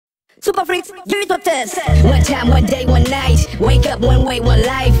Superfreakz, give it up test. One time, one day, one night. Wake up, one way, one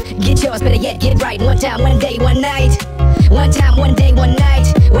life. Get yours, better yet, get right. One time, one day, one night. One time, one day, one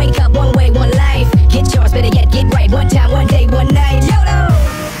night. Wake up, one way, one life. Get yours, better yet, get right. One time, one day, one night. YOLO!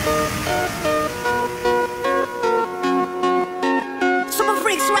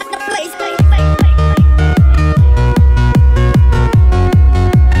 Superfreakz, rock the place.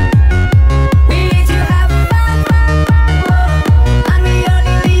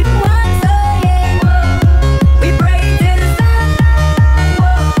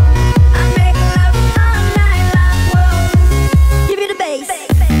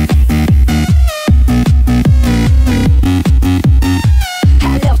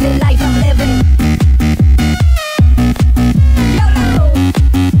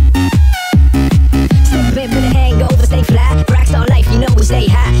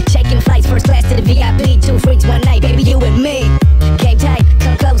 Freaks one night, baby, you and me. Game tight,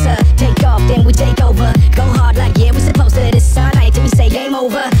 come closer, take off, then we take over. Go hard like yeah, we supposed to. This is our night till we say game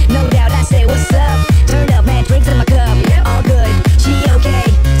over. No doubt, I say what's up. Turn up, man, drinks in my cup. All good, she okay.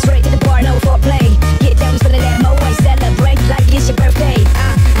 Straight to the bar, no foreplay. Get down, we spend that mo way. Celebrate like it's your birthday.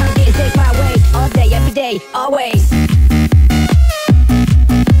 I'm getting things my way, all day, every day, always.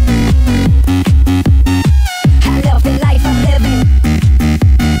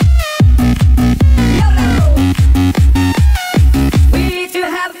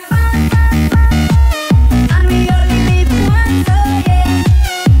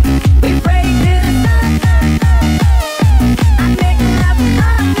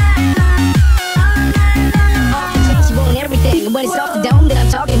 When it's off the dome, then I'm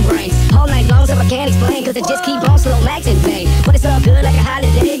talking brains all night long, so I can't explain, cause I just keep on slow maxing pain. But it's all good like a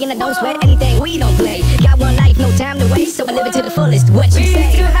holiday, and I don't sweat anything we don't play. Got one life, no time to waste, so I live it to the fullest. What you say? We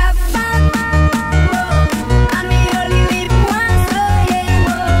need to have fun.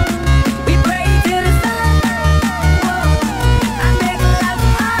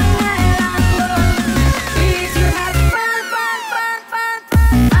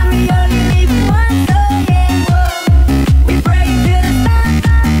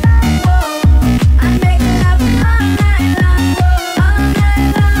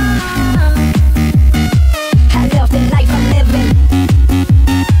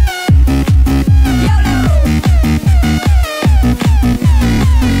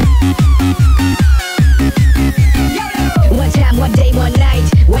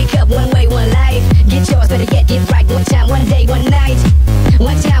 Get right, one time, one day, one night.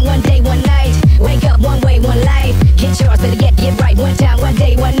 One time, one day, one night. Wake up, one way, one life. Get yours, better get right. One time, one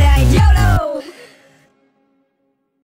day, one night. YOLO!